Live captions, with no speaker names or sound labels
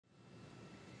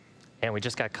And we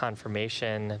just got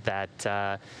confirmation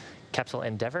that capsule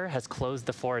Endeavour has closed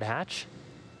the forward hatch.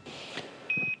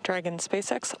 Dragon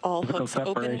SpaceX, all hooks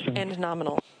open and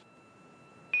nominal.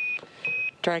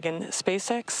 Dragon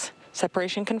SpaceX,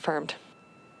 separation confirmed.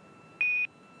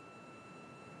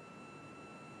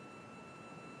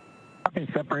 Okay,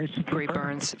 separation Great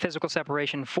confirmed. burns. Physical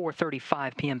separation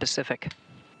 4:35 p.m. Pacific.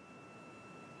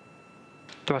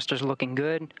 Thrusters looking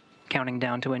good. Counting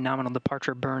down to a nominal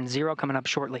departure burn 0 coming up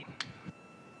shortly.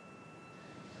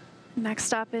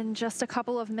 Next up in just a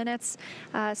couple of minutes,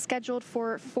 scheduled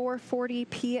for 4:40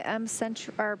 p.m.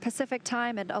 Pacific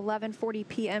time and 11:40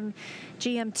 p.m.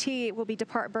 GMT will be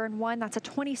depart burn 1. That's a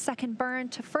 20-second burn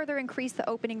to further increase the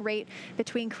opening rate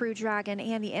between Crew Dragon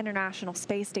and the International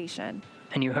Space Station.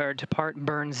 And you heard depart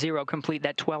burn 0 complete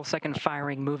that 12-second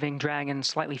firing, moving Dragon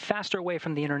slightly faster away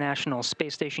from the International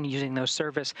Space Station using those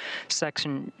service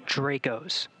section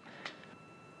Dracos.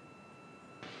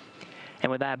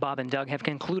 And with that, Bob and Doug have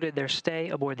concluded their stay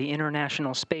aboard the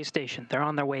International Space Station. They're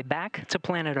on their way back to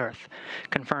planet Earth.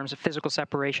 Confirms a physical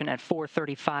separation at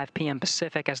 4:35 p.m.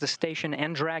 Pacific as the station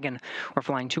and Dragon were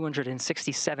flying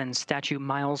 267 statute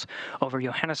miles over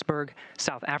Johannesburg,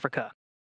 South Africa.